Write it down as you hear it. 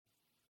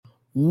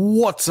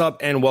What's up,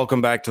 and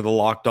welcome back to the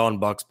Locked On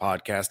Bucs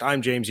podcast.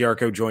 I'm James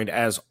Yarko, joined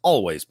as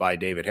always by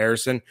David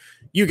Harrison.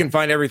 You can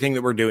find everything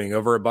that we're doing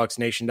over at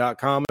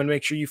BucsNation.com, and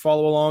make sure you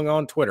follow along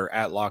on Twitter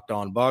at Locked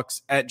On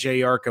Bucs, at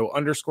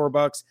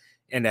JYarko_Bucs,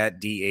 and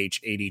at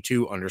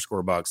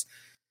DH82_Bucs.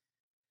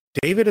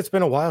 David, it's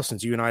been a while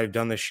since you and I have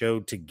done this show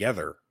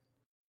together.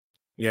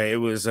 Yeah, it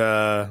was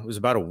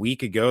about a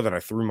week ago that I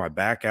threw my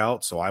back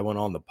out, so I went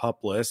on the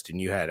pup list,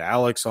 and you had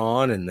Alex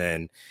on, and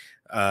then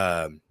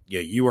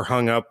you were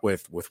hung up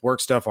with work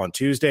stuff on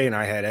Tuesday, and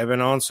I had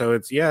Evan on. So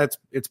it's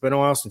been a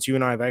while since you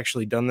and I have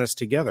actually done this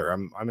together.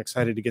 I'm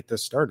excited to get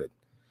this started.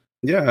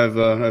 Yeah,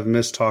 I've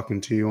missed talking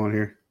to you on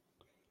here.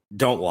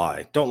 Don't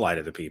lie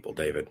to the people,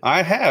 David.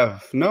 I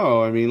have.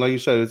 No, I mean, like you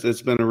said,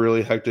 it's been a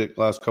really hectic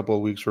last couple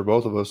of weeks for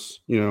both of us,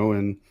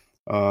 and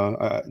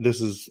this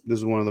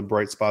is one of the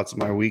bright spots of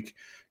my week,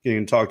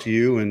 getting to talk to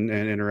you and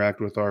interact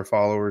with our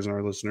followers and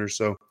our listeners.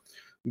 So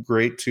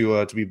great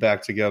to be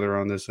back together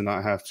on this and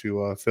not have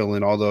to fill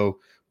in. Although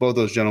both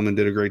those gentlemen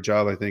did a great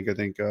job, I think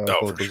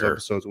both those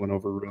episodes went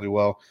over really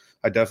well.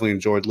 I definitely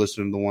enjoyed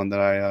listening to the one that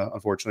I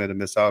unfortunately had to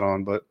miss out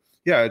on. But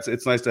yeah,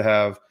 it's nice to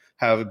have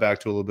it back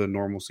to a little bit of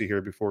normalcy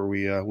here before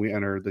we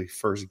enter the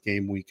first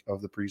game week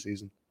of the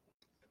preseason.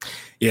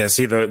 Yeah,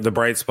 see, the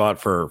bright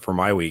spot for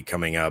my week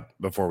coming up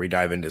before we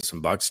dive into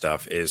some Bucs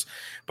stuff is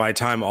by the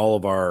time all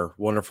of our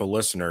wonderful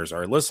listeners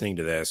are listening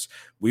to this,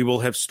 we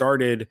will have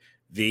started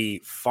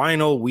the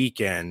final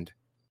weekend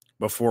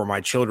before my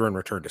children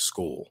return to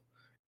school.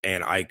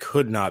 And I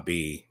could not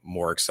be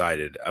more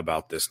excited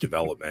about this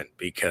development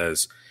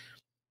because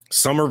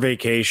summer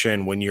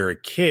vacation when you're a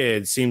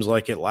kid seems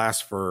like it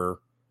lasts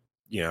for,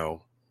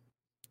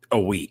 a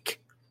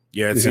week.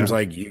 Yeah, it seems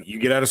like you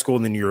get out of school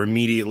and then you're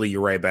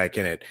right back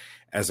in it.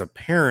 As a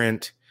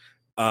parent,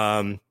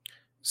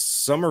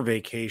 summer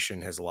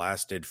vacation has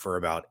lasted for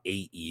about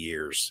 8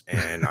 years,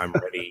 and I'm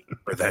ready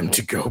for them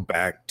to go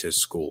back to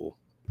school.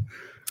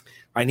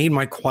 I need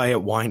my quiet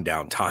wind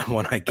down time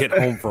when I get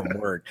home from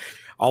work.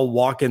 I'll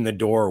walk in the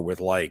door with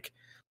like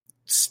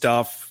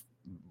stuff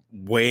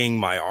weighing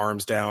my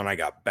arms down. I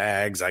got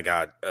bags. I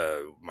got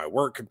my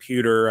work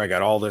computer. I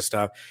got all this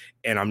stuff.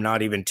 And I'm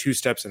not even 2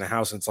 steps in the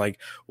house. It's like,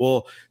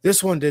 well,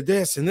 this one did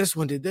this and this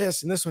one did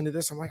this and this one did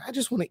this. I'm like, I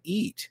just want to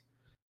eat.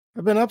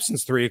 I've been up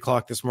since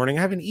 3:00 this morning.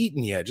 I haven't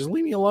eaten yet. Just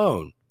leave me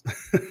alone.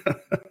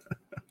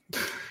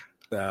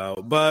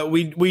 But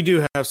we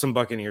do have some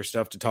Buccaneer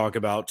stuff to talk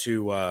about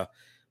to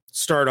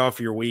start off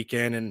your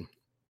weekend, and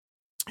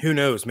who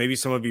knows, maybe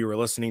some of you are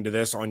listening to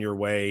this on your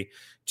way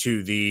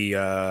to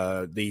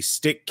the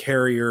stick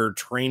carrier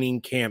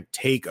training camp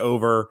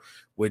takeover,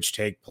 which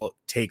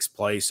takes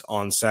place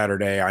on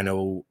Saturday. I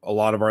know a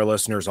lot of our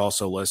listeners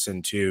also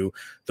listen to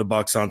the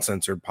Bucs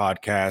Uncensored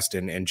podcast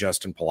and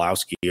Justin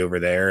Pulowski over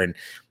there, and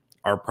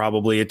are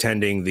probably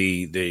attending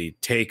the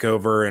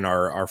takeover, and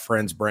our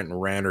friends Brent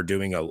and Ren are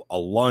doing a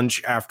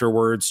lunch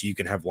afterwards. You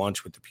can have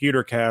lunch with the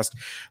Pewtercast.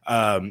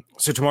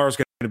 So tomorrow's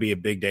going to be a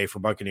big day for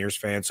Buccaneers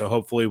fans. So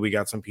hopefully we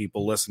got some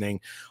people listening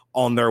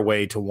on their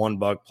way to One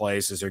Buc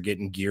Place as they're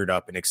getting geared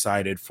up and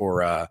excited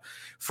for a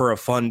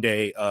fun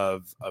day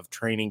of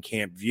training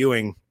camp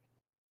viewing.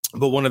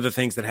 But one of the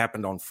things that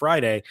happened on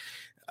Friday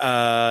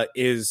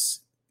is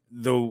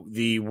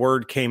the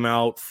word came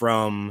out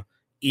from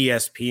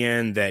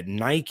ESPN that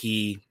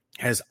Nike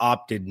has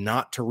opted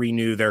not to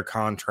renew their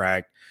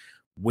contract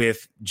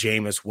with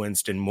Jameis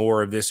Winston.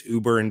 More of this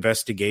Uber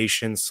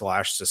investigation /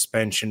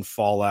 suspension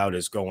fallout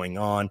is going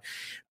on.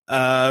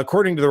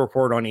 According to the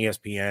report on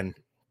ESPN,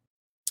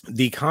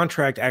 the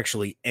contract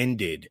actually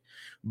ended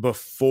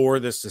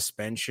before the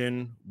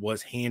suspension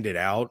was handed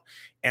out.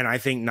 And I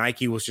think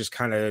Nike was just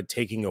kind of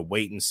taking a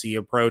wait and see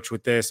approach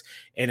with this.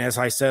 And as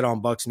I said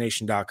on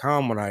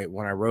BucsNation.com, when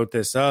I wrote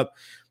this up,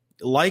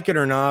 like it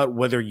or not,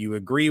 whether you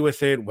agree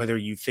with it, whether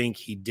you think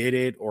he did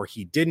it or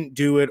he didn't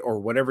do it, or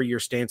whatever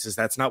your stance is,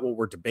 that's not what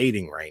we're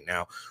debating right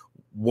now.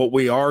 What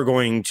we are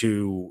going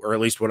to, or at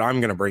least what I'm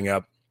going to bring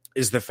up,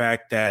 is the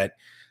fact that,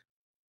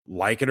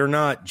 like it or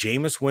not,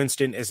 Jameis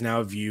Winston is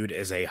now viewed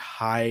as a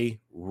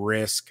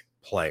high-risk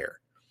player.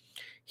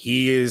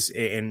 He is,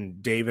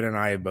 and David and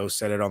I have both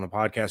said it on the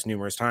podcast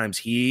numerous times,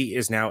 he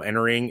is now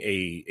entering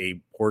a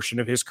portion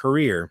of his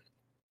career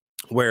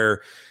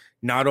where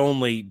not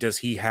only does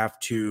he have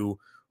to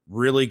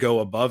really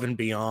go above and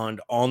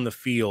beyond on the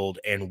field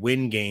and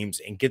win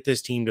games and get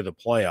this team to the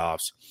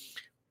playoffs,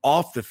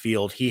 off the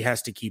field, he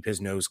has to keep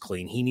his nose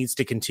clean. He needs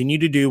to continue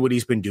to do what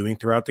he's been doing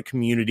throughout the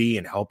community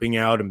and helping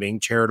out and being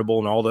charitable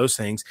and all those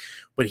things,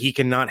 but he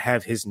cannot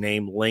have his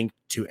name linked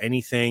to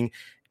anything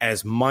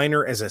as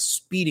minor as a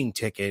speeding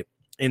ticket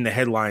in the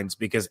headlines,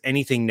 because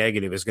anything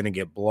negative is going to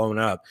get blown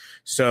up.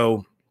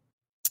 So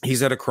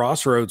he's at a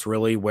crossroads,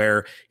 really,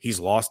 where he's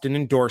lost an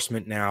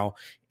endorsement now,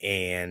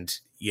 and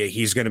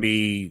he's going to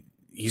be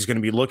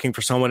looking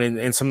for someone.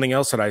 And something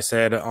else that I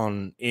said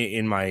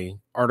in my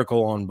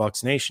article on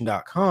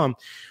BucsNation.com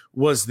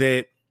was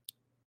that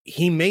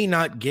he may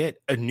not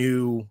get a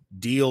new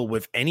deal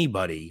with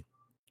anybody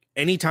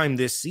anytime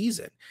this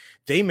season.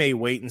 They may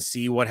wait and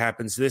see what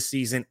happens this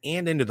season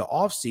and into the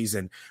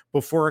offseason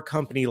before a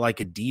company like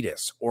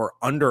Adidas or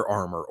Under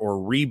Armour or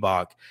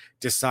Reebok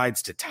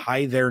decides to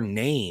tie their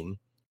name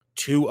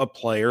to a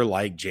player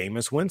like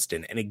Jameis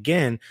Winston. And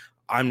again,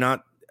 I'm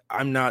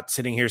not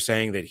sitting here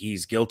saying that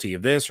he's guilty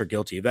of this or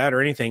guilty of that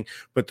or anything,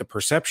 but the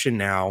perception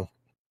now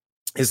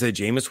is that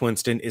Jameis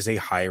Winston is a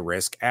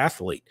high-risk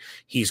athlete.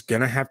 He's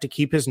going to have to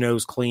keep his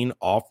nose clean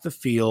off the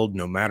field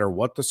no matter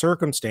what the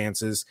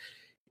circumstances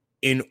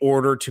in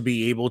order to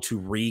be able to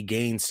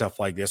regain stuff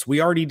like this. We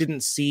already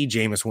didn't see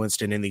Jameis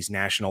Winston in these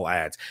national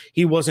ads.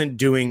 He wasn't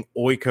doing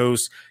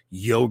Oikos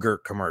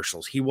yogurt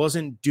commercials. He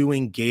wasn't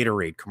doing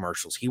Gatorade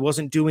commercials. He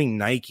wasn't doing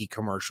Nike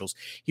commercials.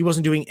 He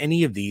wasn't doing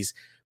any of these,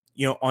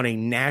 on a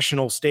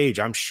national stage.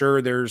 I'm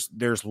sure there's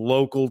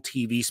local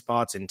TV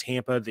spots in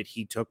Tampa that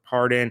he took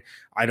part in.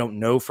 I don't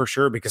know for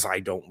sure because I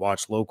don't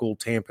watch local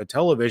Tampa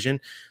television,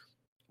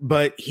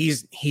 but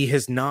he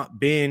has not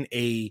been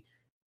a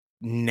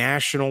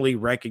nationally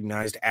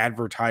recognized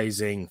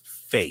advertising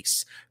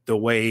face the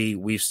way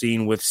we've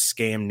seen with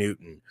Scam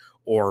Newton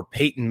or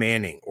Peyton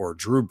Manning or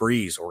Drew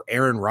Brees or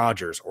Aaron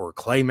Rodgers or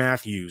Clay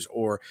Matthews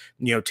or,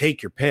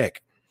 take your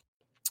pick.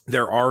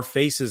 There are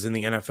faces in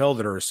the NFL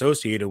that are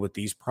associated with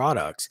these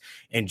products.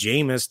 And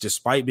Jameis,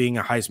 despite being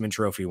a Heisman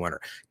Trophy winner,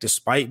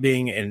 despite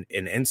being an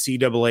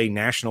NCAA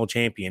national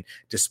champion,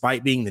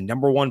 despite being the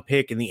number one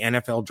pick in the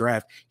NFL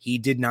draft, he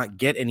did not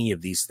get any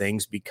of these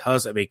things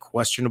because of a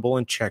questionable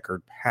and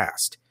checkered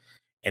past.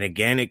 And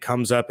again, it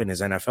comes up in his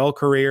NFL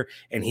career,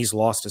 and he's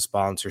lost a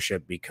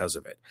sponsorship because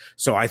of it.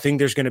 So I think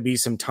there's going to be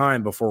some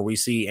time before we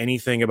see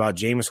anything about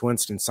Jameis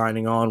Winston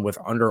signing on with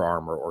Under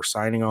Armour or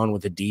signing on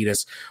with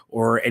Adidas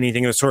or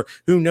anything of the sort.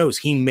 Who knows?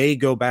 He may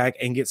go back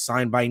and get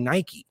signed by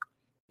Nike.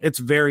 It's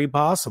very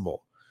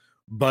possible.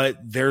 But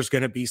there's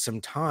going to be some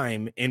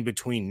time in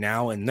between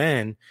now and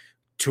then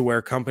to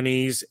where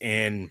companies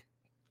and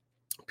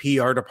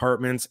PR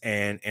departments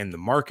and the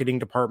marketing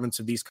departments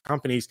of these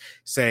companies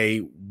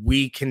say,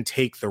 we can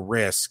take the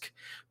risk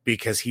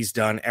because he's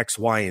done X,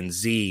 Y, and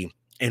Z,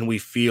 and we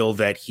feel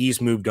that he's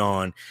moved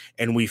on,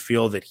 and we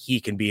feel that he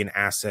can be an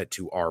asset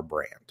to our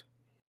brand.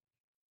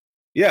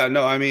 Yeah,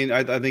 no, I mean,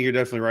 I think you're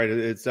definitely right.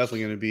 It's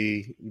definitely going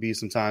to be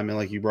some time, and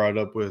like you brought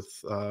up with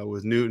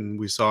Newton,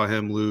 we saw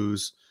him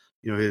lose,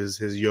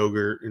 his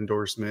yogurt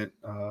endorsement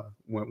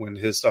when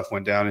his stuff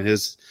went down, and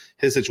his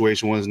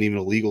situation wasn't even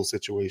a legal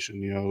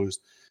situation. It was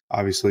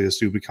obviously a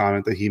stupid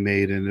comment that he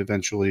made and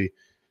eventually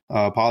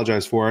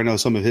apologized for. I know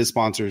some of his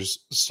sponsors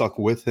stuck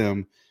with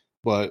him,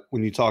 but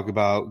when you talk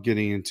about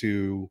getting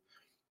into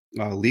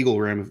legal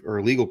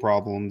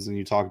problems, and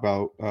you talk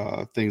about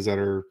things that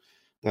are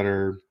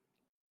a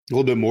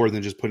little bit more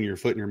than just putting your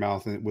foot in your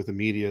mouth with the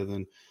media,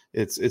 then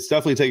it's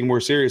definitely taken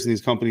more serious. And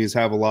these companies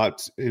have a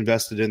lot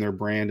invested in their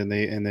brand, and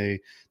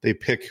they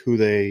pick who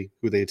they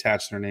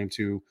attach their name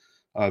to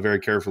very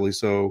carefully.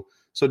 So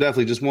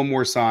definitely just one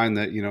more sign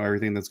that,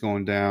 everything that's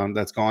gone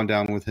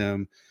down with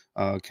him,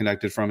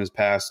 connected from his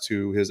past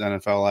to his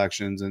NFL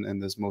actions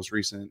and this most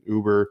recent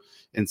Uber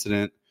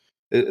incident.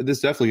 This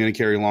is definitely going to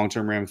carry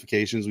long-term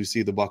ramifications. We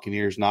see the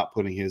Buccaneers not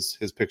putting his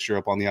picture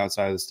up on the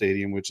outside of the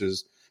stadium, which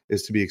is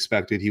to be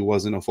expected. He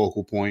wasn't a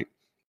focal point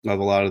of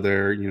a lot of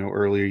their,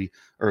 early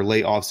or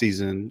late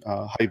offseason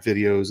hype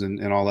videos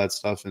and all that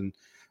stuff. And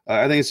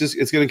I think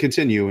it's going to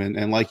continue.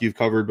 And like you've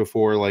covered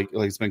before, like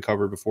it's been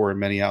covered before in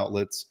many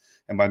outlets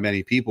and by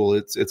many people,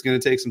 it's going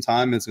to take some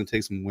time. It's going to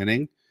take some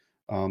winning.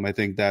 I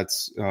think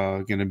that's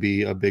going to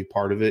be a big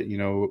part of it.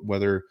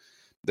 Whether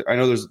I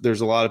know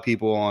there's a lot of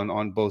people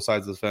on both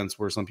sides of the fence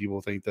where some people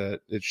think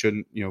that it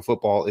shouldn't,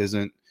 football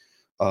isn't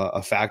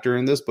a factor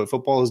in this, but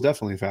football is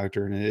definitely a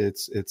factor. And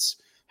it's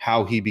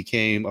how he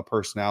became a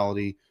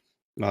personality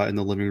in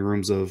the living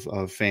rooms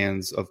of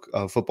fans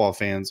of football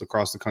fans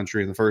across the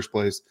country in the first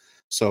place.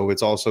 So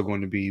it's also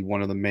going to be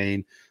one of the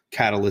main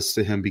catalysts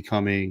to him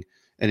becoming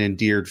an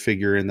endeared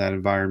figure in that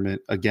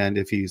environment again,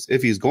 if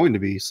he's going to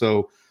be.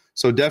 So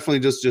definitely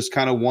just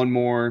kind of one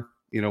more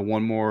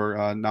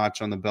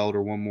notch on the belt,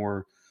 or one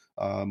more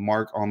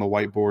mark on the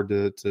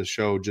whiteboard to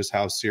show just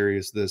how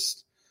serious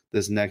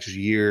this next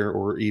year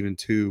or even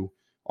two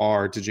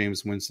are to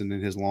Jameis Winston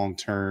and his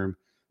long-term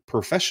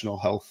professional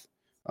health.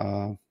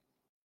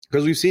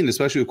 Because we've seen,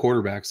 especially with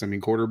quarterbacks, I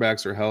mean,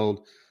 quarterbacks are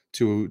held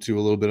to a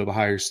little bit of a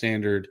higher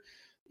standard,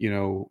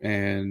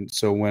 and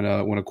so when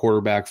a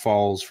quarterback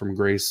falls from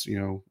grace,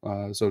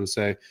 so to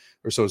say,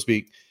 or so to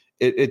speak,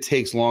 it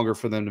takes longer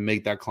for them to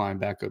make that climb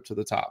back up to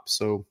the top.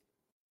 So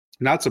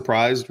not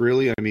surprised,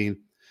 really. I mean,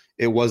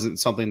 it wasn't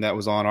something that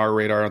was on our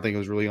radar. I don't think it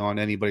was really on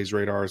anybody's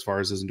radar as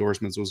far as his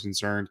endorsements was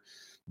concerned.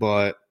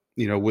 But,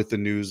 with the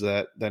news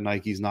that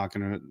Nike's not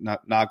going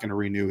to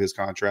renew his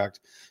contract,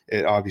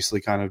 it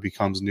obviously kind of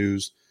becomes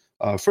news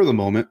for the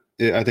moment.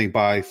 I think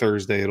by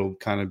Thursday, it'll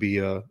kind of be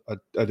a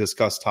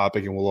discussed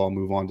topic, and we'll all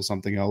move on to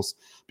something else,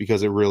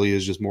 because it really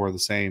is just more of the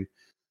same.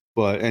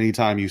 But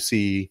anytime you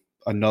see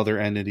another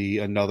entity,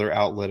 another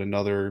outlet,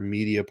 another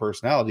media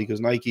personality,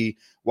 because Nike,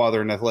 while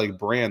they're an athletic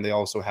brand, they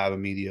also have a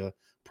media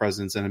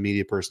presence and a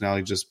media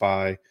personality just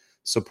by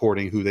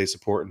supporting who they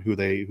support and who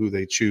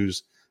they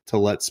choose to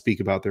let speak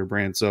about their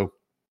brand. So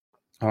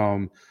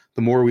the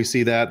more we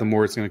see that, the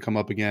more it's going to come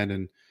up again.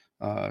 And,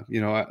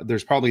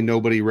 there's probably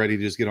nobody ready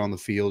to just get on the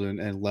field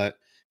and let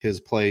his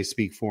play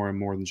speak for him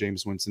more than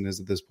Jameis Winston is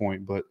at this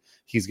point. But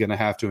he's going to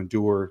have to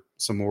endure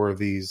some more of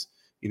these,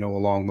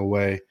 along the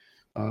way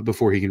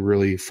before he can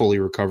really fully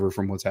recover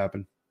from what's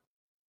happened.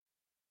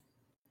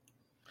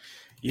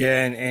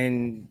 Yeah.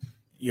 And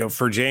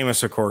for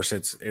Jameis, of course,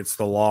 it's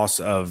the loss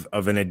of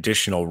an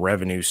additional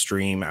revenue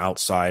stream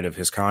outside of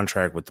his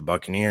contract with the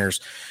Buccaneers.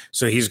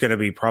 So he's going to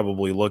be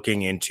probably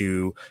looking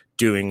into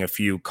doing a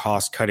few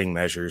cost-cutting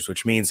measures,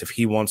 which means if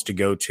he wants to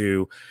go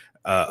to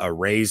a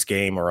Rays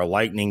game or a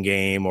Lightning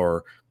game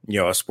or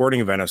a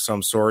sporting event of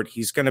some sort,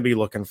 he's going to be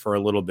looking for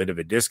a little bit of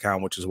a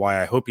discount, which is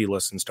why I hope he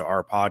listens to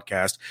our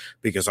podcast,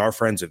 because our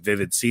friends at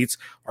Vivid Seats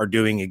are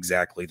doing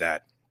exactly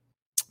that.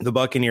 The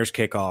Buccaneers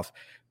kick off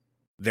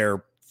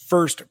their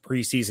first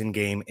preseason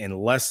game in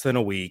less than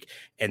a week,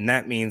 and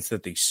that means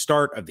that the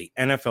start of the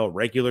NFL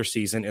regular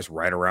season is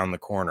right around the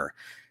corner.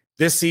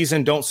 This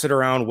season, don't sit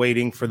around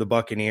waiting for the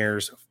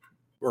Buccaneers,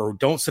 or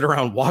don't sit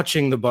around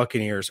watching the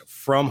Buccaneers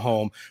from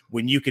home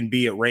when you can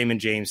be at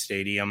Raymond James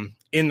Stadium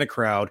in the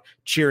crowd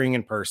cheering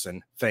in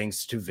person,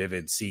 thanks to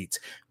Vivid Seats.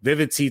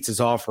 Vivid Seats is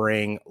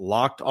offering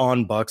Locked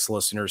On Bucs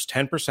listeners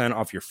 10%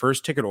 off your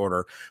first ticket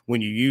order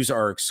when you use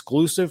our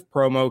exclusive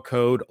promo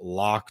code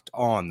Locked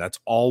On. That's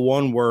all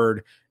one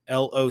word,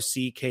 LOCKEDON,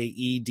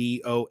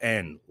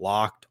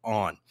 Locked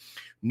On.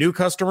 New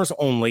customers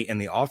only, and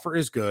the offer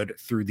is good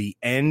through the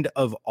end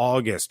of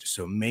August.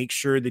 So make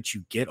sure that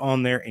you get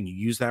on there and you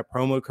use that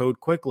promo code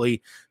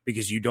quickly,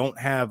 because you don't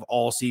have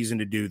all season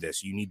to do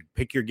this. You need to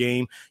pick your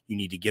game. You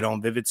need to get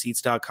on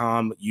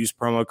vividseats.com, use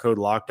promo code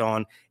Locked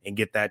On, and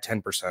get that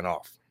 10%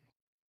 off.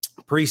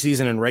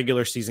 Preseason and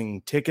regular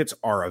season tickets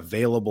are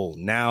available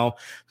now.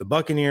 The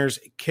Buccaneers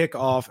kick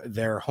off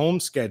their home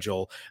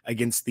schedule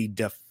against the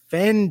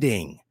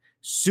defending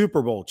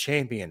Super Bowl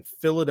champion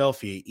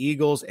Philadelphia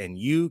Eagles, and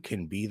you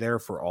can be there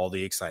for all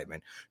the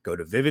excitement. Go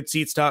to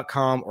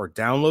vividseats.com or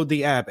download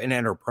the app and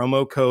enter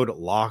promo code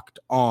Locked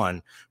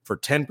On for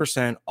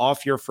 10%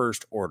 off your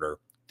first order.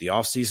 The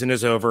offseason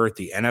is over,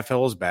 the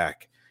NFL is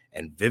back,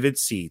 and Vivid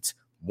Seats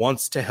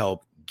wants to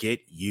help get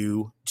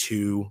you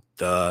to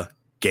the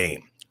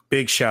game.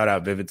 Big shout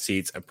out, Vivid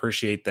Seats.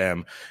 Appreciate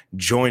them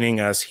joining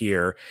us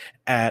here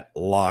at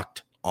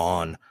Locked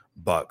On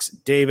Bucs.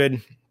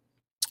 David,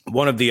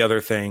 one of the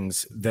other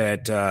things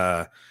that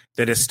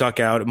has stuck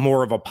out,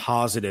 more of a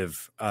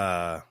positive,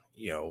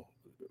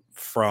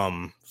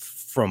 from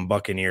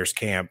Buccaneers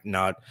camp,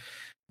 not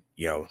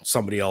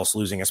somebody else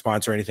losing a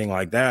sponsor or anything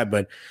like that,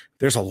 but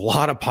there's a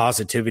lot of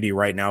positivity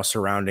right now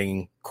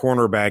surrounding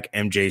cornerback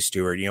MJ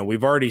Stewart.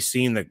 We've already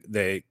seen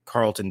that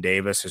Carlton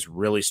Davis has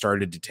really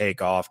started to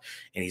take off,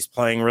 and he's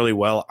playing really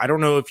well. I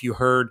don't know if you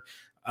heard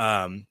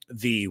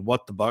the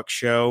What the Bucs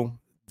show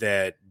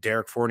that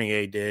Derek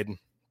Fournier did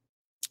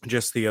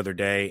just the other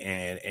day,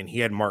 and he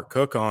had Mark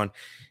Cook on,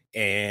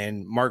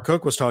 and Mark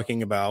Cook was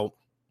talking about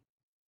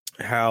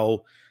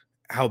how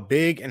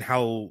big and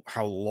how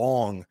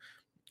long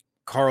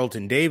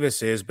Carlton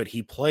Davis is, but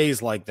he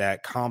plays like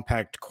that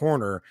compact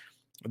corner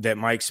that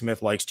Mike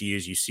Smith likes to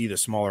use. You see the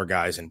smaller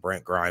guys in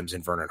Brent Grimes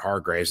and Vernon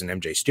Hargreaves and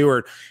MJ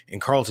Stewart, and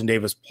Carlton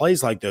Davis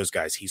plays like those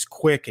guys. He's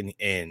quick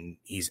and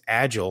he's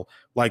agile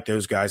like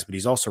those guys, but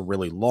he's also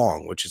really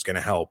long, which is going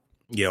to help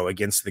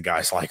against the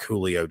guys like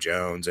Julio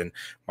Jones and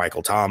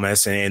Michael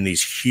Thomas and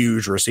these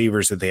huge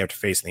receivers that they have to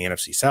face in the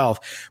NFC South.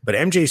 But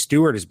MJ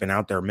Stewart has been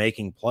out there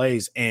making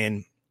plays.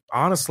 And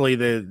honestly,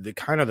 the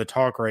kind of the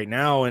talk right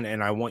now,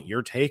 and I want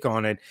your take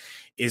on it,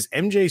 is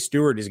MJ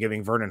Stewart is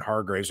giving Vernon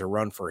Hargreaves a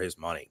run for his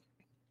money.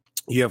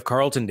 You have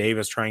Carlton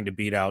Davis trying to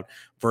beat out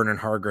Vernon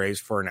Hargreaves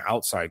for an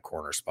outside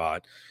corner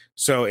spot.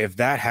 So if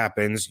that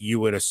happens, you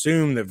would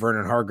assume that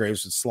Vernon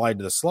Hargreaves would slide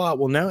to the slot.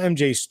 Well, now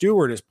MJ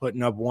Stewart is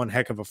putting up one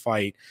heck of a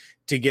fight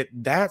to get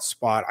that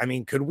spot. I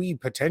mean, could we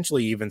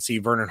potentially even see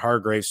Vernon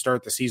Hargreaves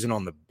start the season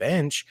on the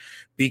bench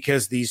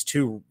because these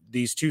two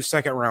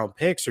second round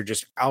picks are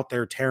just out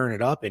there tearing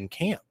it up in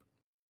camp?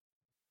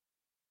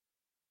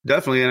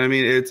 Definitely. And I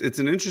mean, it's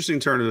an interesting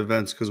turn of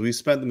events because we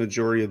spent the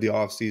majority of the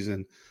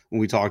offseason when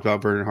we talked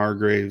about Vernon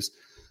Hargreaves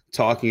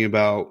talking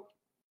about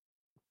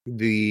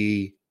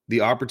the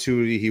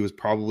opportunity he was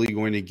probably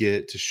going to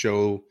get to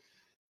show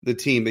the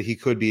team that he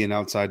could be an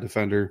outside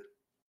defender.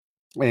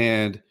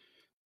 And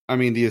I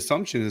mean, the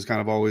assumption has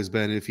kind of always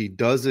been if he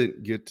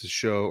doesn't get to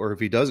show, or if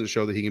he doesn't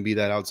show that he can be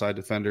that outside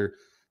defender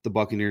the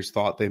Buccaneers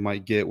thought they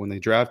might get when they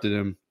drafted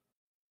him,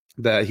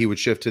 that he would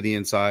shift to the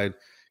inside,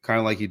 kind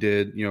of like he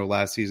did,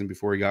 last season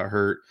before he got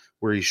hurt,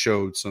 where he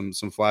showed some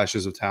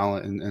flashes of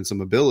talent and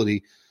some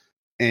ability.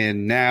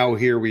 And now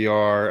here we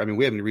are. I mean,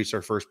 we haven't reached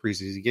our first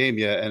preseason game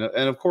yet.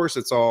 And of course,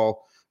 it's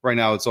all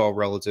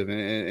relative,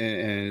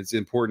 and it's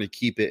important to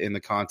keep it in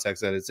the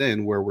context that it's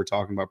in, where we're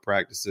talking about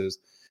practices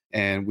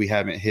and we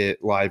haven't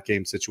hit live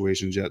game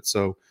situations yet.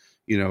 So,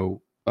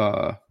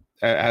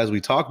 as we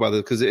talk about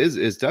it, because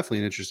it's definitely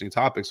an interesting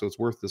topic, so it's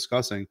worth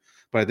discussing.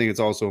 But I think it's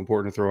also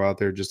important to throw out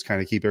there just to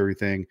kind of keep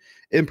everything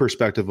in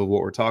perspective of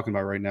what we're talking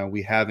about right now.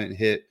 We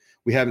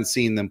haven't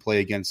seen them play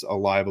against a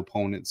live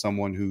opponent,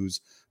 someone who's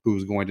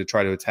going to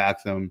try to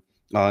attack them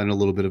in a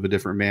little bit of a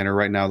different manner.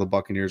 Right now, the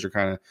Buccaneers are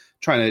kind of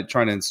trying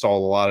to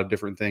install a lot of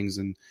different things,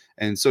 and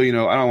so, I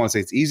don't want to say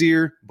it's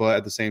easier, but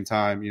at the same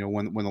time,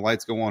 when the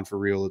lights go on for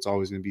real, it's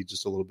always going to be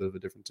just a little bit of a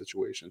different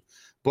situation.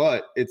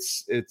 But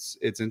it's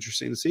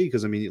interesting to see,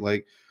 because I mean,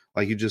 like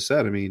you just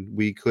said, I mean,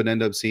 we could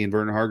end up seeing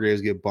Vernon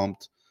Hargreaves get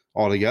bumped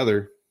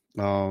altogether.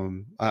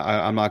 I'm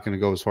not going to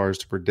go as far as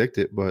to predict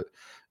it, but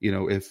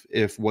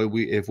if what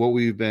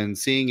we've been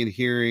seeing and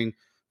hearing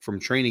from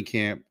training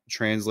camp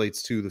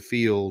translates to the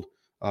field,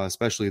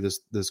 especially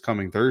this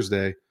coming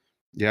Thursday,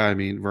 yeah, I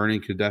mean,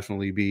 Vernon could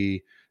definitely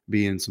be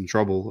in some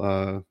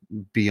trouble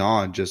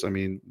beyond just, I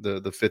mean,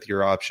 the fifth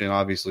year option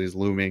obviously is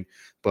looming,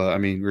 but I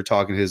mean, we're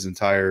talking his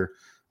entire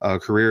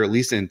career, at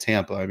least in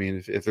Tampa. I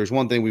mean, if there's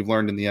one thing we've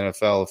learned in the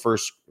NFL,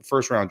 a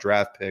first round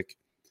draft pick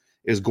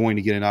is going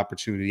to get an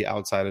opportunity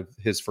outside of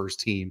his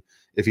first team.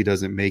 If he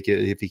doesn't make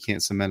it, if he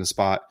can't cement a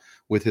spot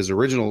with his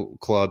original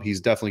club,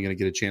 he's definitely going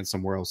to get a chance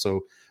somewhere else.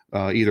 So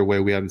either way,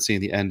 we haven't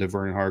seen the end of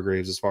Vernon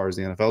Hargreaves as far as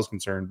the NFL is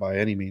concerned by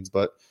any means.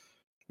 But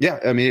yeah,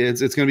 I mean,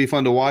 it's going to be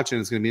fun to watch,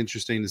 and it's going to be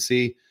interesting to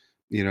see,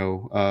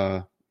 who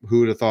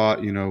would have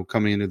thought,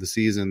 coming into the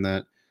season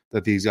that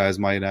these guys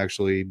might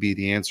actually be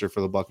the answer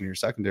for the Buccaneers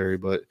secondary.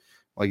 But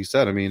like you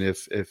said, I mean,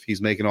 if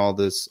he's making all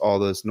this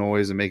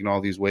noise and making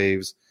all these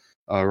waves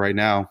right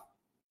now,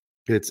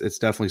 it's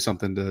definitely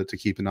something to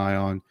keep an eye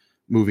on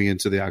moving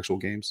into the actual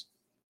games.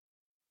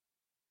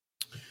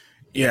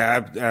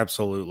 Yeah,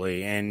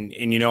 absolutely. And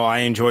I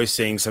enjoy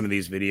seeing some of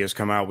these videos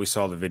come out. We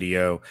saw the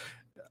video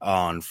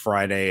on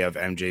Friday of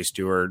MJ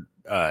Stewart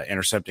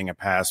intercepting a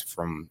pass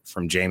from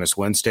Jameis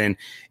Winston.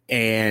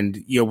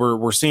 And,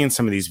 we're seeing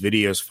some of these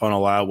videos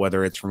funnel out,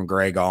 whether it's from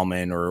Greg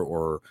Allman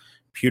or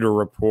Pewter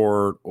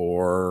Report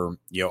or,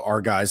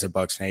 our guys at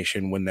Bucs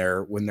Nation when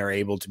they're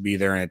able to be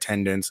there in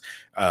attendance.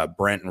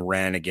 Brent and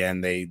Ren,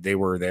 again, they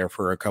were there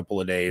for a couple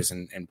of days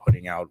and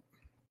putting out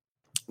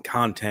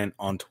content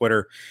on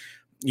Twitter.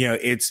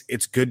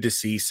 It's good to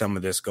see some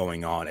of this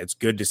going on. It's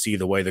good to see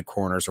the way the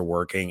corners are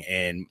working.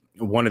 And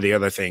one of the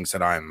other things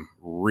that I'm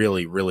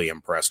really, really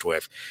impressed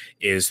with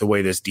is the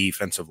way this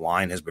defensive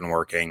line has been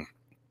working,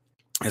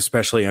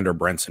 especially under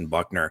Brenson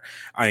Buckner.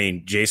 I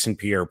mean, Jason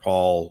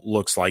Pierre-Paul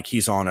looks like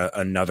he's on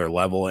another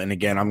level. And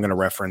again, I'm going to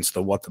reference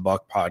the What the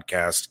Buck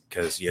podcast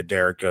because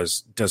Derek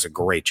does a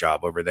great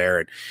job over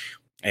there.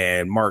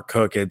 And Mark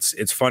Cook,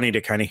 it's funny to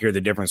kind of hear the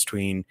difference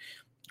between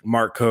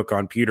Mark Cook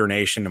on Pewter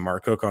Nation and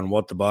Mark Cook on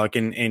What the Buck.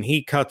 And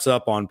he cuts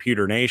up on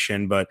Pewter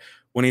Nation, but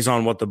when he's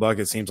on What the Buck,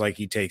 it seems like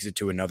he takes it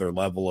to another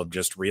level of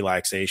just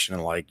relaxation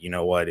and like,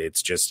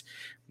 it's just,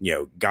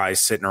 guys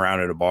sitting around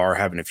at a bar,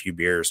 having a few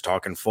beers,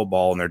 talking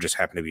football, and there just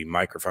happen to be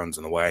microphones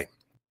in the way.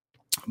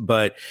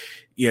 But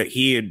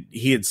he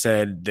had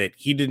said that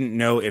he didn't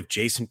know if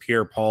Jason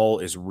Pierre-Paul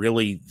is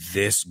really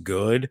this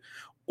good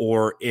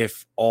or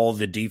if all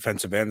the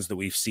defensive ends that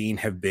we've seen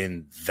have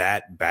been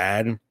that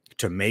bad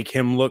to make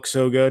him look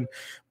so good.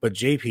 But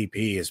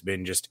JPP has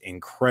been just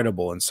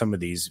incredible in some of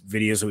these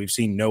videos that we've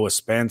seen. Noah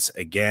Spence,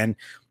 again,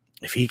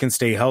 if he can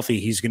stay healthy,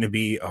 he's going to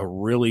be a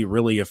really,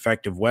 really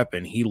effective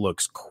weapon. He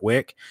looks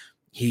quick.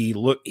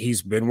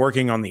 He's been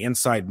working on the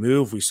inside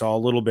move. We saw a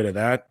little bit of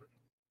that.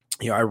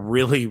 I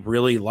really,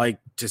 really like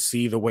to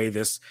see the way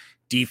this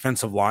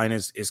defensive line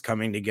is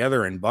coming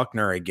together. And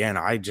Buckner, again,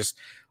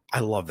 I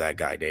love that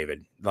guy,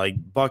 David. Like,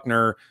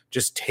 Buckner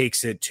just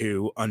takes it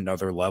to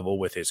another level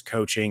with his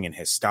coaching and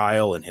his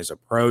style and his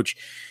approach.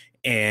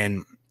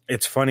 And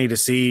it's funny to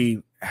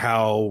see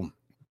how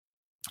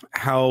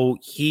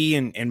he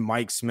and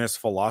Mike Smith's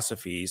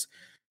philosophies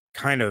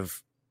kind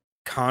of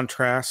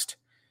contrast,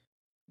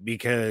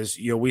 because,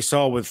 we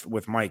saw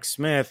with Mike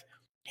Smith,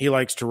 he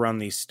likes to run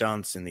these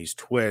stunts and these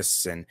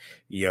twists, and,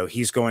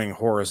 he's going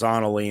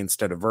horizontally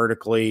instead of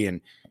vertically,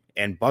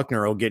 and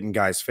Buckner will get in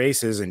guys'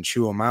 faces and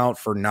chew them out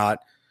for not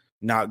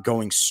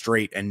going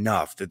straight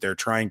enough, that they're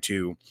trying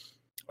to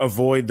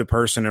avoid the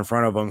person in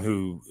front of them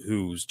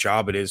whose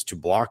job it is to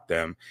block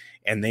them.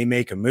 And they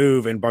make a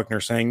move, and Buckner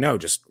saying, no,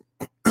 just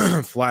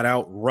flat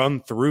out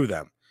run through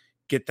them,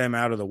 get them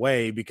out of the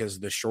way, because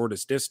the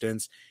shortest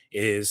distance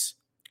is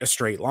a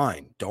straight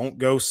line. Don't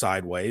go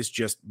sideways,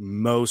 just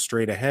mow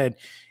straight ahead.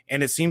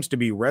 And it seems to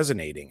be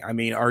resonating. I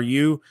mean, are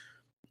you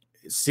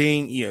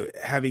seeing,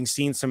 having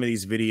seen some of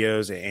these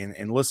videos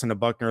and listen to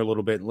Buckner a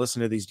little bit and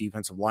listen to these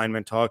defensive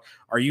linemen talk,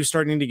 are you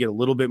starting to get a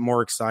little bit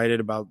more excited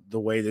about the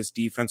way this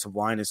defensive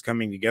line is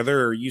coming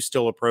together? Or are you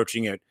still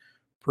approaching it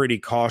pretty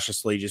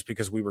cautiously just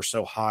because we were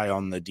so high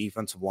on the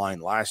defensive line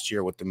last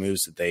year with the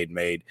moves that they had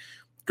made?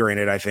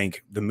 Granted, I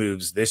think the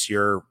moves this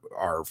year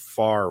are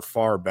far,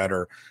 far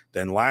better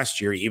than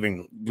last year,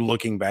 even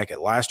looking back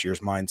at last year's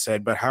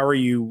mindset. But how are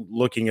you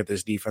looking at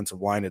this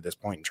defensive line at this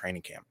point in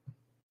training camp?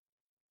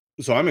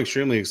 So I'm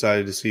extremely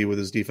excited to see what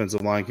this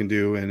defensive line can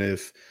do. And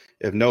if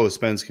Noah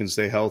Spence can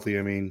stay healthy,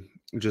 I mean,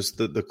 just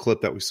the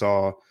clip that we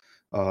saw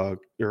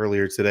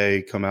earlier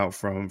today come out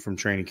from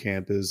training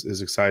camp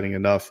is exciting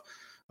enough.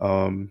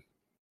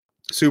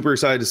 Super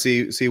excited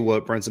to see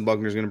what Brenton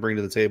Buckner is going to bring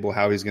to the table,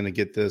 how he's going to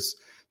get this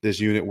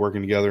unit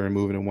working together and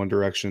moving in one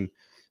direction.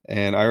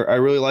 And I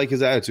really like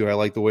his attitude. I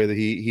like the way that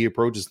he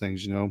approaches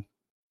things.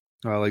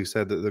 Like you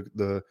said,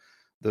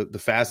 the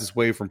fastest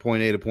way from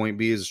point A to point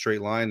B is a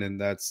straight line, and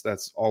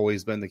that's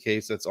always been the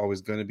case. That's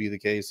always going to be the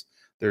case.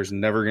 There's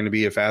never going to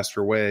be a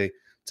faster way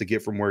to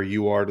get from where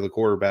you are to the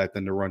quarterback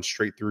than to run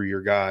straight through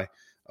your guy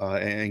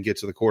and get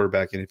to the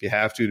quarterback. And if you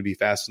have to be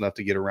fast enough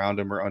to get around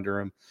him or under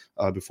him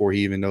before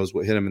he even knows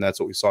what hit him. And that's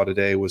what we saw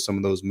today with some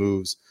of those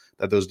moves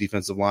that those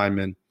defensive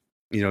linemen,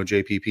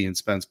 JPP and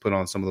Spence put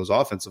on some of those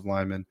offensive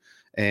linemen.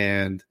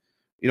 And,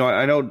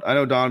 I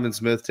know Donovan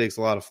Smith takes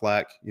a lot of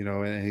flack,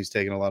 and he's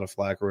taking a lot of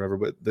flack or whatever,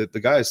 but the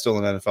guy is still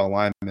an NFL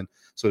lineman.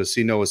 So to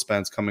see Noah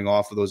Spence coming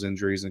off of those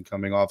injuries and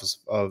coming off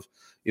of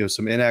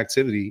some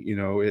inactivity,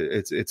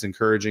 it's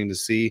encouraging to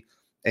see.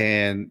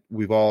 And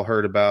we've all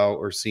heard about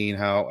or seen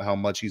how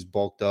much he's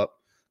bulked up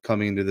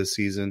coming into this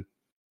season.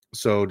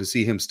 So to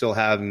see him still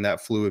having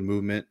that fluid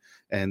movement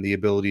and the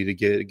ability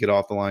to get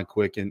off the line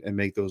quick and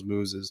make those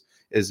moves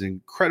is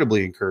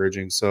incredibly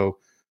encouraging. So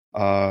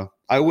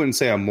I wouldn't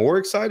say I'm more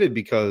excited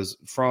because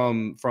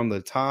from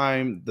the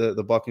time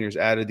the Buccaneers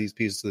added these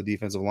pieces to the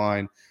defensive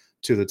line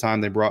to the time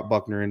they brought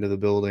Buckner into the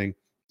building,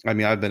 I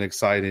mean, I've been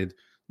excited,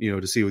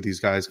 to see what these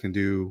guys can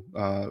do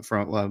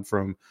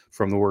from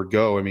the word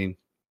go. I mean,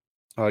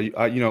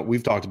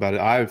 we've talked about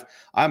it.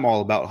 I'm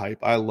all about hype.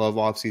 I love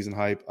off-season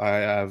hype. I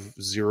have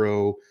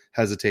zero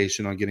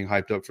hesitation on getting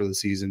hyped up for the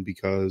season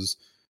because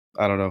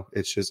I don't know.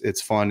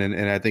 It's fun.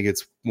 And I think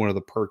it's one of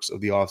the perks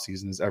of the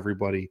offseason is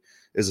everybody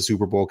is a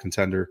Super Bowl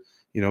contender.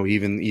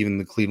 Even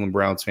the Cleveland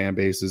Browns fan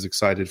base is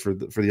excited for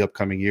the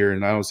upcoming year.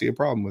 And I don't see a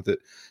problem with it.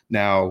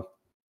 Now,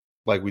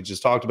 like we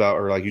just talked about,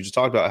 or like you just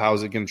talked about, how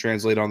is it going to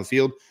translate on the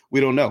field?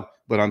 We don't know,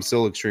 but I'm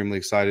still extremely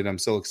excited. I'm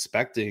still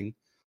expecting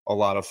a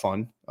lot of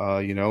fun,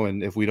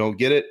 and if we don't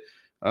get it,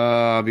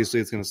 obviously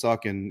it's going to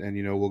suck. And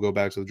we'll go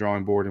back to the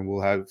drawing board and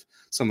we'll have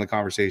some of the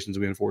conversations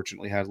we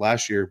unfortunately had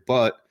last year.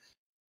 But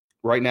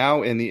right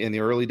now in the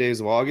early days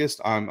of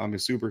August, I'm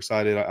super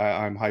excited.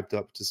 I'm hyped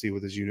up to see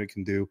what this unit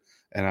can do,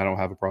 and I don't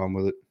have a problem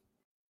with it.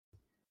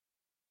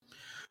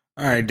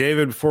 All right,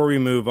 David, before we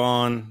move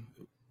on,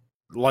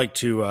 like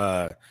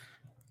to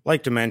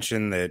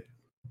mention that,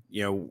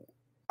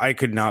 I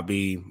could not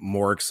be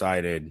more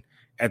excited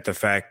at the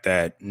fact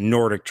that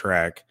Nordic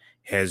Track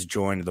has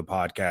joined the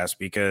podcast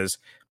because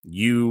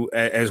you,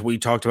 as we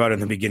talked about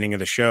in the beginning of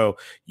the show,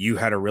 you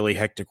had a really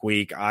hectic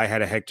week. I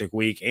had a hectic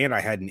week and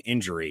I had an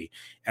injury.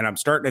 And I'm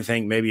starting to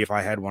think maybe if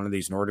I had one of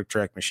these Nordic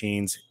Track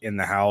machines in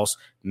the house,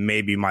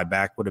 maybe my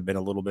back would have been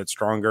a little bit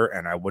stronger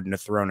and I wouldn't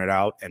have thrown it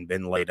out and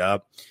been laid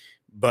up.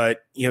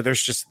 But,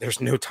 there's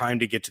no time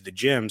to get to the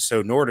gym.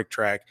 So Nordic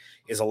Track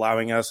is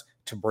allowing us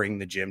to bring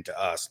the gym to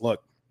us.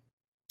 Look,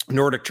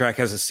 Nordic Track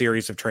has a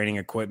series of training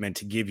equipment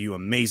to give you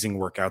amazing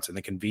workouts in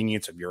the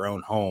convenience of your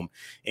own home,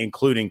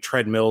 including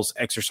treadmills,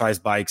 exercise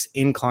bikes,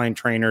 incline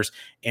trainers,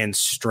 and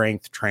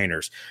strength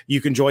trainers.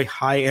 You can enjoy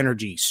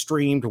high-energy,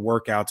 streamed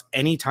workouts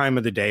any time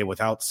of the day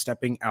without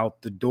stepping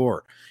out the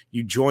door.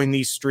 You join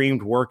these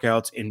streamed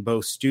workouts in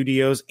both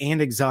studios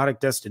and exotic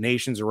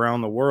destinations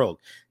around the world.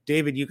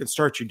 David, you can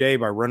start your day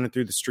by running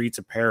through the streets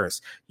of Paris.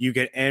 You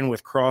can end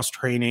with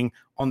cross-training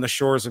on the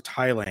shores of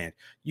Thailand.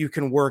 You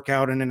can work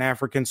out in an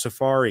African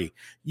safari.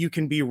 You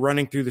can be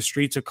running through the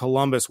streets of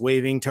Columbus,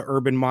 waving to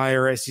Urban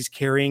Meyer as he's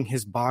carrying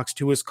his box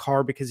to his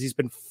car because he's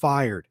been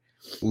fired.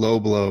 Low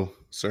blow,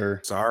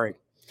 sir. Sorry.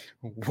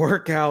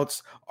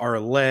 Workouts are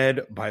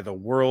led by the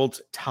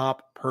world's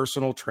top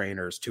personal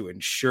trainers to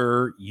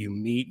ensure you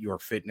meet your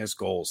fitness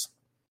goals.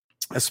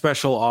 A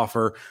special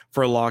offer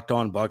for Locked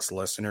On Bucs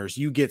listeners.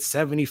 You get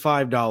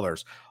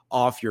 $75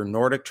 off your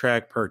Nordic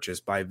Track purchase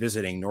by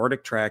visiting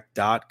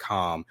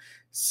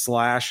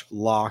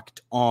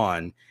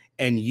NordicTrack.com/locked-on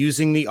and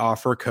using the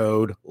offer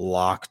code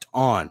locked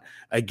on.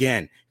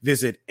 Again,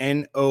 visit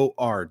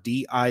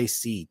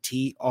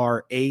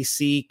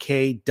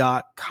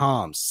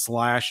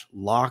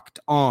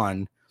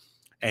NordicTrack.com/locked-on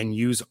and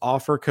use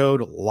offer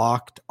code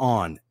locked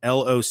on,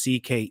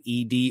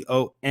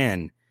 LOCKEDON,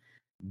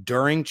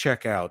 during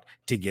checkout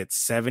to get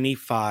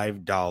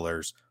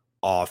 $75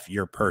 off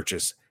your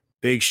purchase.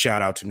 Big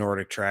shout out to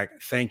Nordic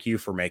Track. Thank you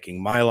for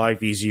making my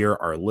life easier,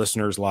 our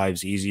listeners'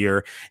 lives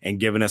easier, and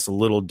giving us a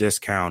little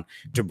discount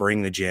to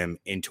bring the gym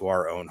into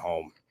our own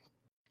home.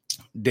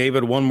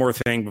 David, one more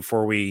thing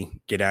before we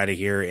get out of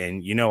here.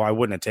 And, I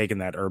wouldn't have taken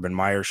that Urban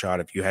Meyer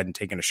shot if you hadn't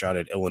taken a shot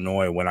at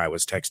Illinois when I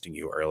was texting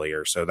you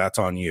earlier. So that's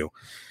on you.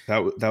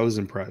 That was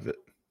in private.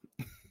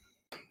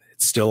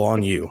 It's still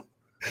on you.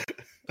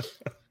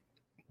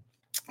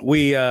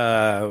 We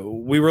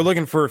were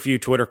looking for a few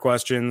Twitter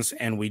questions,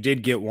 and we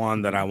did get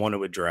one that I want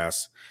to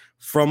address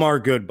from our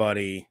good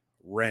buddy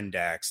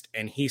Rendaxed.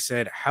 And he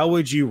said, how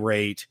would you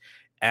rate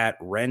at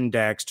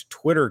Rendaxed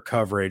Twitter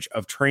coverage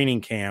of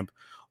training camp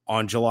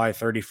on July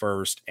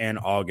 31st and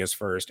August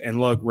 1st?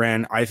 And look,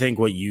 Ren, I think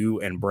what you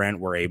and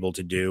Brent were able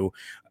to do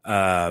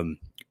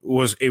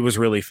was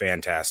really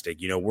fantastic.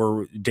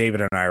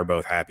 David and I are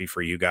both happy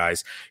for you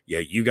guys. Yeah,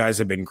 you guys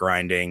have been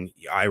grinding.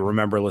 I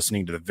remember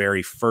listening to the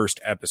very first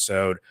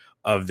episode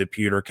of the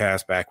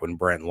Pewtercast back when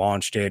Brent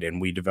launched it, and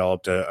we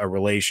developed a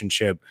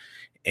relationship.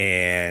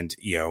 And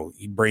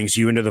he brings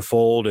you into the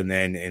fold, and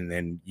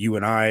then you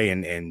and I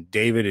and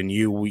David and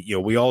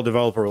we all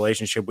develop a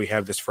relationship. We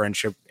have this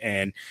friendship,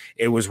 and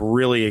it was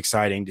really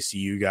exciting to see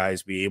you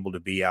guys be able to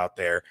be out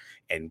there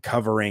and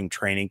covering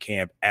training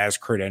camp as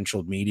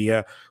credentialed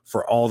media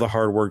for all the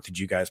hard work that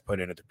you guys put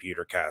into the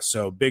Pewtercast.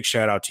 So big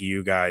shout out to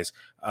you guys.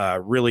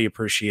 Really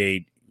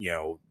appreciate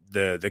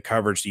the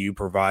coverage that you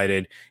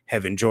provided.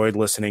 Have enjoyed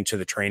listening to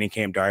the Training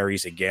Camp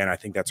Diaries again. I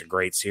think that's a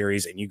great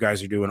series, and you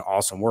guys are doing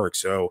awesome work.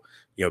 So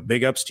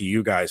big ups to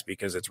you guys,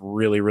 because it's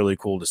really, really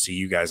cool to see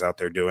you guys out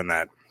there doing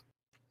that.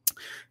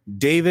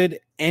 David,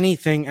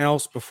 anything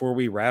else before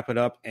we wrap it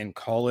up and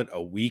call it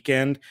a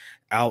weekend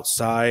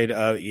outside?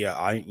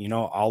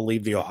 I'll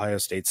leave the Ohio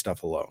State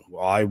stuff alone.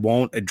 Well, I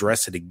won't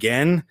address it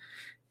again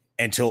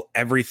until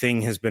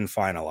everything has been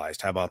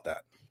finalized. How about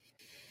that?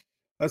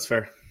 That's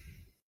fair.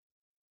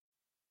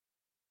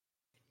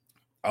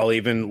 I'll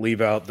even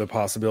leave out the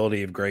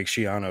possibility of Greg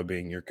Schiano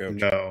being your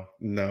coach.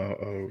 No.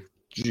 Oh,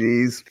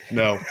 geez.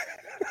 No.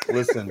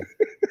 Listen.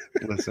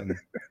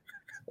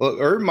 Well,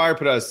 Urban Meyer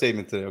put out a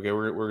statement today. Okay,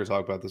 we're going to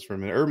talk about this for a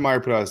minute. Urban Meyer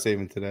put out a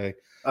statement today.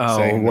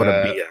 Oh, what a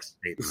BS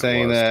statement.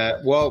 Saying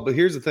that, well, but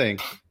here's the thing.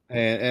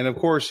 And of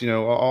course,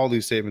 all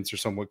these statements are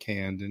somewhat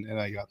canned, and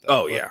I got that.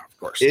 Oh, yeah, of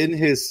course. In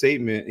his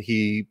statement,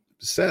 he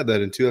said that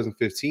in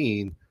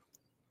 2015,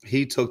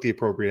 he took the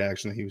appropriate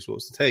action that he was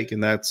supposed to take.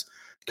 And that's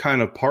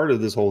kind of part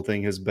of this whole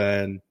thing has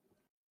been,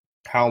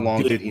 how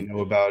long did he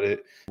know about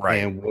it? Right.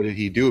 And what did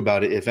he do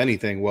about it, if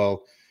anything?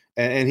 Well,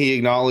 and he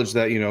acknowledged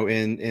that,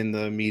 in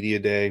the media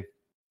day,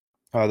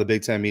 the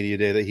Big Ten media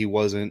day, that he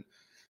wasn't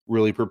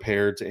really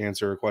prepared to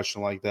answer a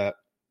question like that,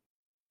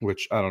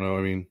 which I don't know.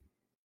 I mean,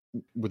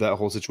 with that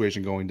whole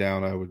situation going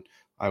down,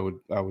 I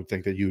would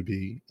think that you would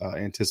be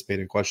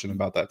anticipating a question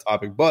about that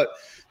topic, but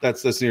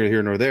that's neither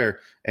here nor there.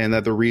 And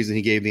that the reason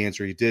he gave the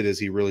answer he did is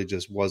he really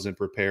just wasn't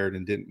prepared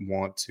and didn't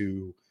want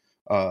to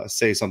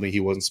say something he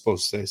wasn't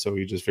supposed to say. So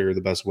he just figured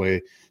the best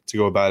way to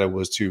go about it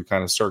was to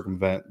kind of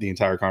circumvent the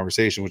entire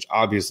conversation, which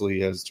obviously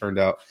has turned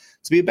out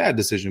to be a bad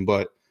decision,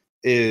 but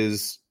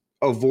is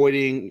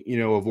avoiding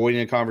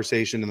a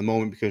conversation in the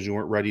moment because you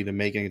weren't ready to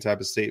make any type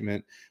of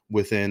statement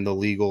within the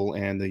legal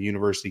and the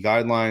university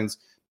guidelines.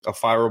 A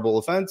fireable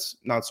offense,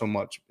 not so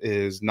much.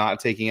 Is not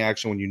taking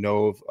action when you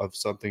know of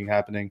something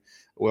happening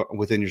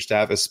within your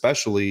staff,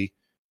 especially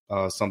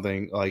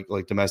something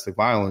like domestic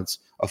violence.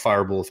 A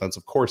fireable offense,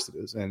 of course it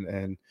is,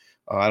 and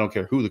I don't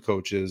care who the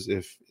coach is.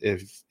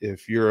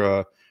 If you're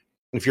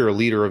a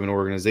leader of an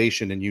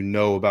organization and you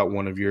know about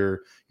one of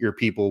your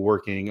people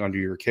working under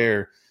your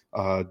care,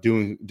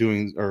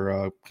 doing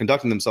or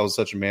conducting themselves in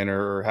such a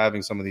manner, or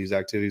having some of these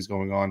activities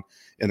going on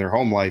in their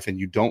home life, and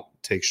you don't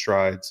take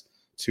strides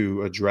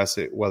to address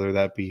it, whether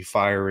that be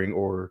firing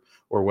or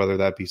whether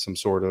that be some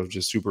sort of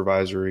just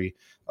supervisory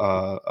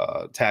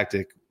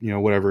tactic,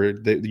 whatever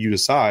that you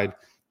decide,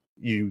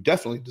 you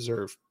definitely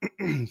deserve,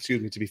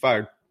 to be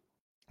fired.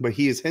 But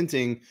he is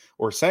hinting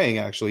or saying,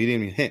 actually, he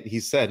didn't even hint. He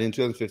said in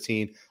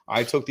 2015,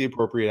 I took the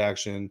appropriate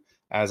action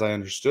as I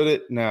understood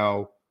it.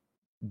 Now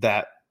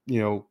that,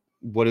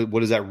 what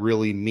does that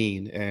really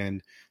mean?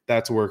 And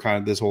that's where kind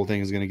of this whole thing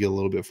is going to get a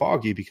little bit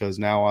foggy, because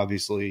now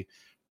obviously,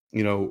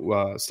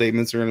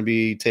 statements are going to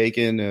be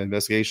taken, and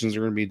investigations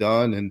are going to be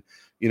done, and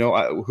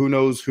who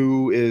knows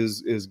who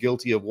is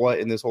guilty of what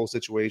in this whole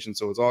situation.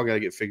 So it's all got to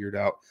get figured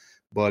out.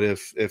 But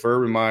if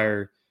Urban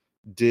Meyer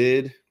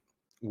did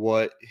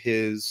what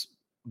his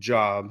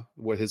job,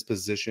 what his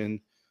position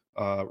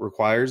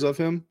requires of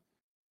him,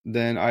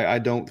 then I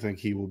don't think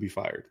he will be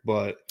fired.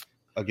 But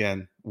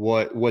again,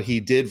 what he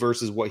did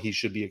versus what he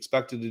should be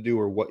expected to do,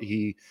 or what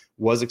he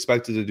was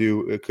expected to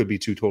do, it could be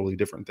two totally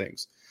different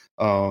things.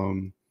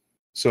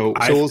 So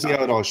we'll see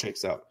how it all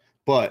shakes out.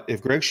 But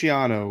if Greg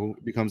Schiano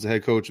becomes the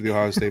head coach of the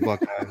Ohio State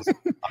Buckeyes,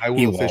 I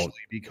will officially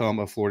become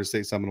a Florida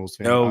State Seminoles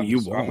fan. No, you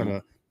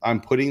won't.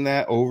 I'm putting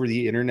that over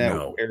the internet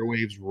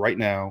airwaves right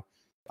now.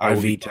 I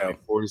will veto. become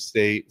a Florida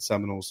State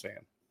Seminoles fan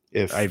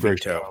if Greg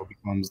veto. Schiano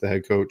becomes the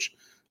head coach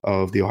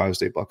of the Ohio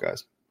State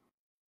Buckeyes.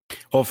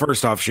 Well,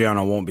 first off,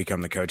 Schiano won't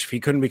become the coach. If he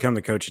couldn't become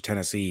the coach at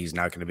Tennessee, he's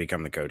not going to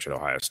become the coach at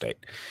Ohio State.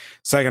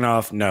 Second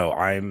off, no,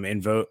 I'm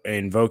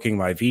invoking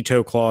my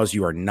veto clause.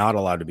 You are not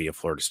allowed to be a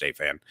Florida State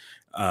fan.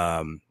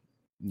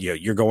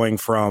 You're going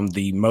from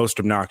the most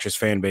obnoxious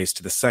fan base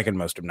to the second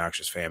most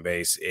obnoxious fan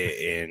base,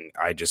 and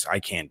I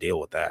can't deal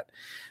with that.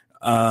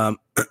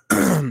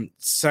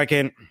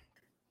 Second,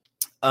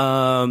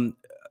 I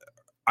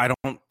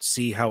don't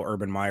see how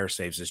Urban Meyer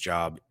saves his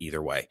job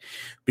either way,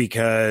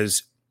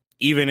 because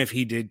even if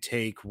he did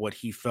take what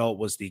he felt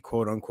was the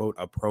quote unquote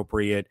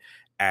appropriate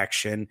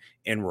action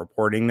in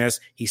reporting this,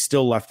 he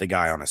still left the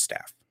guy on his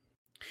staff.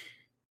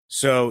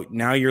 So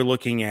now you're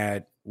looking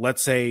at,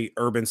 let's say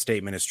Urban's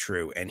statement is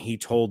true, and he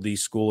told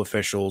these school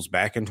officials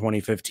back in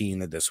 2015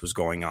 that this was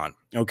going on.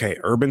 Okay,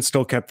 Urban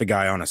still kept the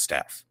guy on his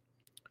staff.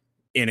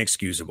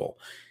 inexcusable.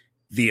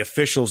 The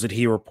officials that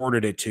he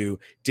reported it to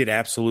did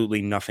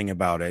absolutely nothing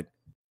about it.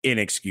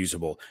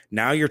 Inexcusable.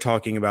 Now you're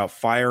talking about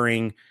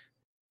firing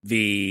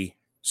the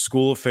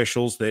school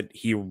officials that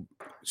he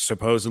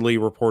supposedly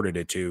reported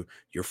it to.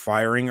 You're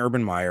firing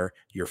Urban Meyer.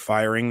 You're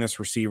firing this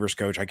receivers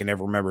coach. I can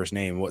never remember his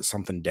name. What,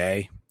 something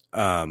Day?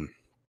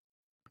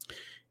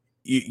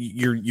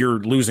 You're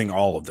losing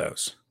all of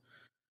those.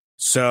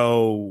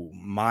 So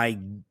my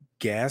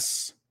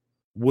guess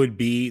would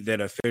be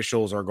that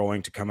officials are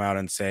going to come out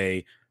and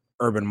say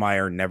Urban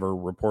Meyer never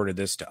reported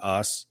this to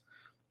us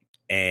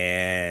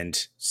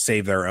and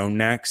save their own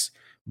necks.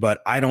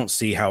 But I don't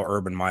see how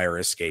Urban Meyer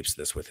escapes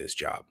this with his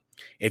job.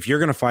 If you're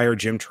going to fire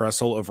Jim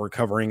Tressel over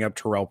covering up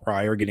Terrell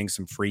Pryor, getting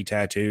some free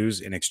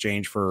tattoos in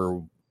exchange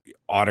for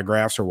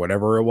autographs or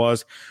whatever it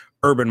was,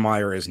 Urban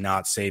Meyer is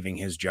not saving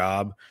his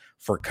job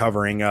for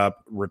covering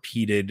up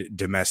repeated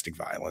domestic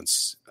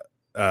violence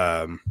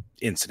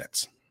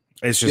incidents.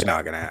 It's just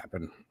not going to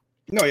happen.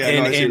 No, yeah, I see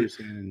what you're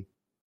saying.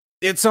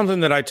 It's something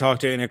that I talk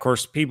to, and of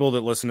course, people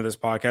that listen to this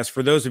podcast,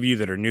 for those of you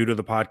that are new to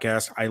the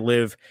podcast, I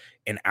live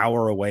an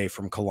hour away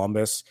from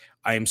Columbus.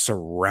 I am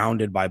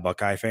surrounded by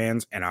Buckeye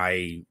fans, and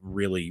I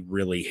really,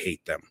 really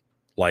hate them.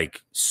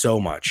 Like, so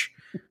much.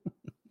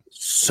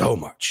 So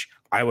much.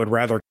 I would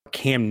rather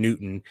Cam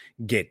Newton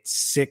get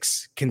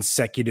 6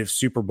 consecutive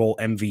Super Bowl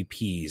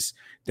MVPs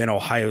than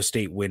Ohio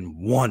State win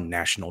 1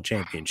 national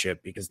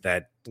championship, because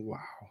that,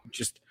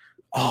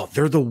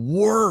 they're the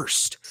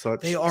worst.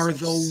 They are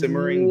the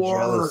simmering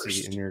worst.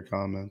 Jealousy in your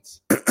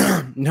comments.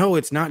 No,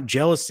 it's not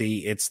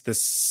jealousy. It's the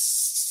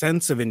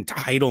sense of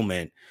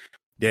entitlement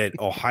that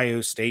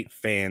Ohio State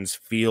fans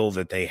feel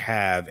that they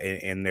have,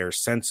 and their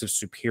sense of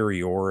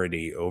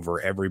superiority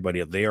over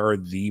everybody. They are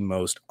the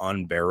most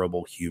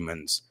unbearable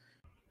humans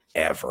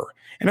ever.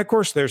 And of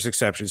course, there's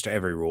exceptions to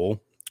every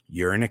rule.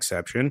 You're an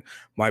exception.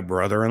 My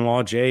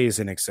brother-in-law, Jay, is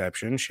an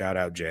exception. Shout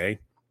out, Jay.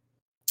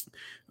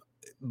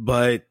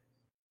 But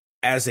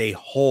as a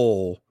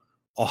whole,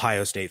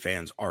 Ohio State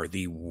fans are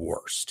the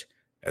worst,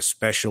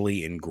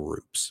 especially in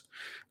groups.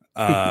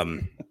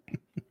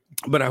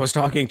 But I was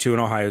talking to an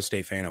Ohio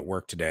State fan at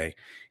work today,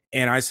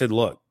 and I said,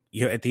 look,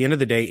 at the end of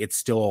the day, it's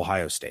still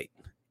Ohio State.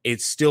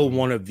 It's still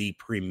one of the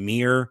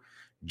premier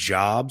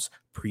jobs,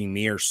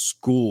 premier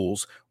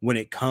schools when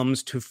it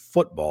comes to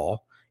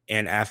football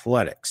and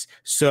athletics.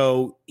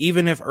 So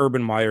even if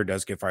Urban Meyer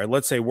does get fired,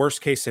 let's say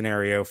worst case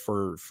scenario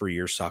for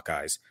your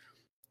Suckeyes,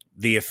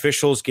 the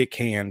officials get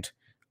canned,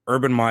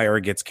 Urban Meyer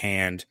gets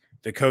canned,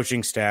 the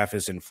coaching staff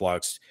is in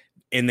flux,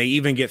 and they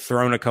even get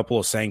thrown a couple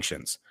of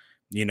sanctions.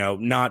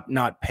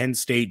 Not Penn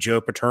State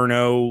Joe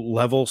Paterno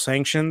level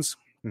sanctions,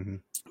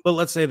 but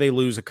let's say they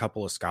lose a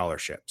couple of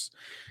scholarships.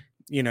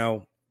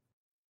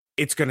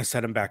 It's going to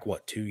set them back,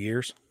 2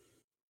 years?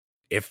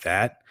 If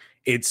that.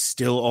 It's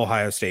still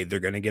Ohio State.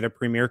 They're going to get a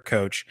premier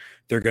coach.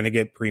 They're going to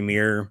get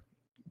premier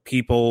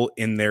people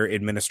in their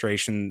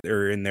administration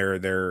or in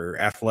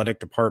their athletic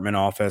department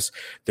office.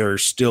 They're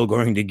still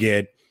going to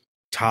get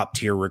top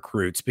tier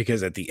recruits,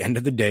 because at the end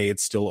of the day,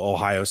 it's still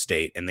Ohio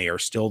State, and they are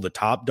still the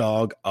top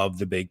dog of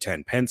the Big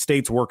Ten. Penn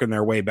State's working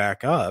their way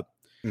back up,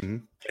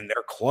 and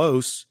they're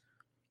close.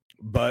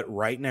 But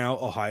right now,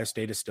 Ohio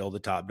State is still the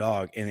top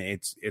dog, and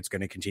it's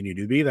going to continue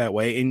to be that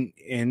way.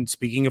 And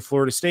speaking of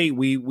Florida State,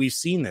 we've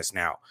seen this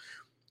now.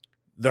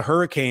 The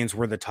Hurricanes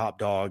were the top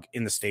dog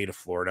in the state of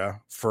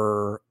Florida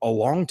for a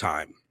long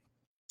time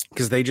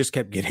because they just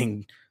kept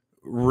getting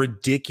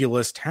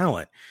ridiculous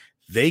talent.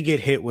 They get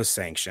hit with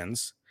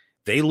sanctions.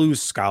 They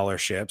lose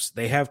scholarships.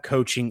 They have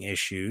coaching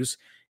issues,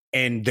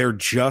 and they're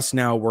just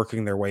now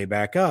working their way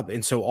back up.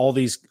 And so all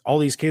these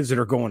kids that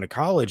are going to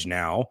college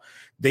now,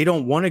 they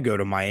don't want to go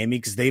to Miami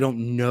because they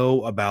don't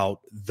know about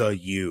the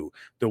U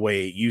the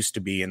way it used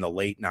to be in the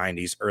late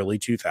 90s, early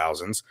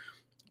 2000s.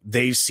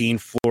 They've seen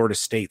Florida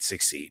State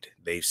succeed.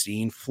 They've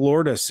seen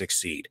Florida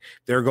succeed.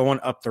 They're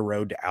going up the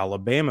road to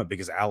Alabama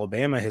because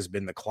Alabama has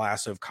been the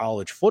class of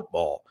college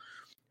football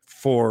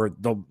for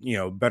the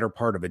better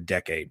part of a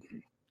decade.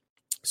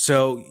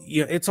 So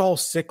it's all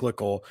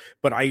cyclical,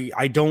 but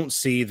I don't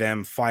see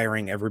them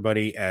firing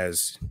everybody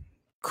as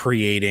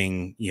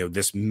creating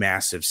this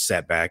massive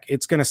setback.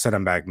 It's going to set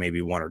them back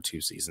maybe 1 or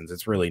 2 seasons.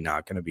 It's really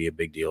not going to be a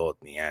big deal at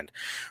the end.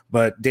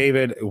 But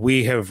David,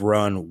 we have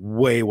run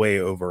way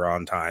over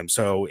on time,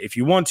 so if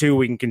you want to,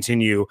 we can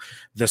continue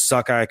the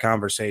Suckeye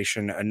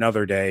conversation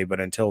another day, but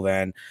until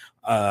then,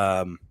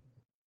 I'll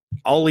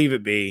leave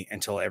it be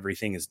until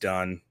everything is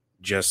done.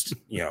 Just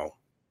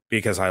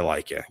because I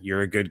like you.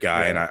 You're a good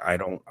guy, and I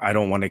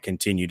don't want to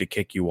continue to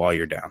kick you while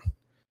you're down.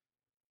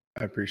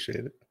 I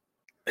appreciate it.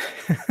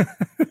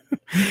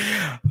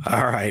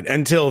 All right.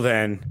 Until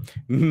then,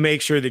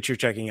 make sure that you're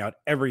checking out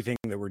everything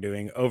that we're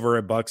doing over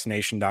at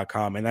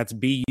bucsnation.com. And that's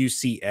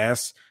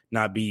BUCS,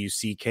 not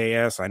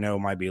BUCKS. I know it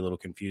might be a little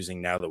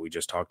confusing now that we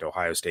just talked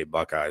Ohio State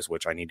Buckeyes,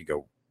 which I need to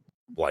go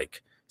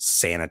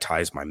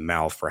sanitize my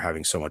mouth for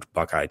having so much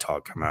Buckeye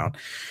talk come out.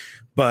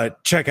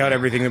 But check out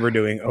everything that we're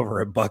doing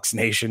over at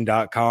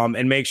bucksnation.com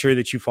and make sure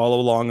that you follow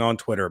along on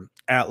Twitter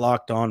at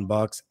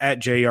LockedOnBucks, at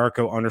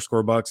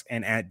JYarko_Bucks,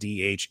 and at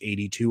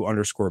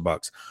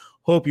DH82_Bucks.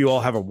 Hope you all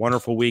have a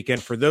wonderful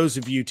weekend. For those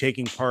of you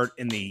taking part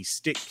in the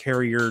Stick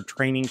Carrier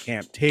Training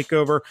Camp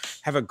Takeover,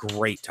 have a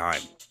great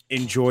time.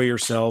 Enjoy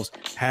yourselves,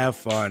 have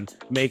fun,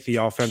 make the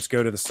offense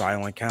go to the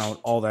silent count,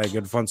 all that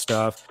good fun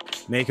stuff.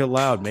 Make it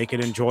loud, make it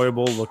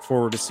enjoyable. Look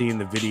forward to seeing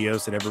the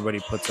videos that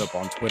everybody puts up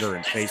on Twitter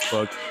and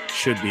Facebook.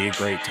 Should be a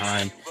great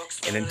time.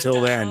 And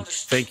until then,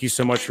 thank you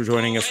so much for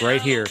joining us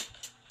right here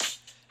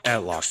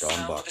at Locked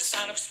On Bucks.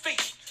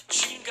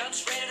 Machine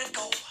guns ready to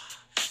go.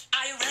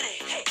 Are you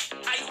ready? Hey,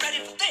 are you ready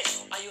for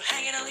this? Are you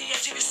hanging on the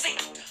edge of your seat?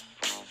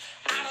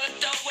 Out of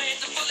the doorway,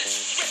 the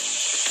bullets rip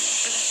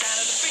to the sound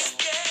of the beat.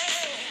 Yeah.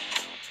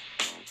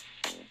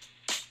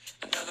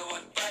 Another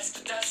one bites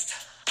the dust.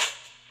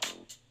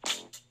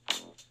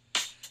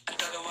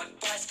 Another one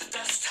bites the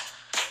dust.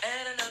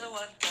 And another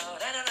one gone.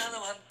 And another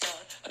one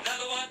done.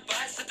 Another one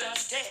bites the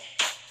dust. Yeah.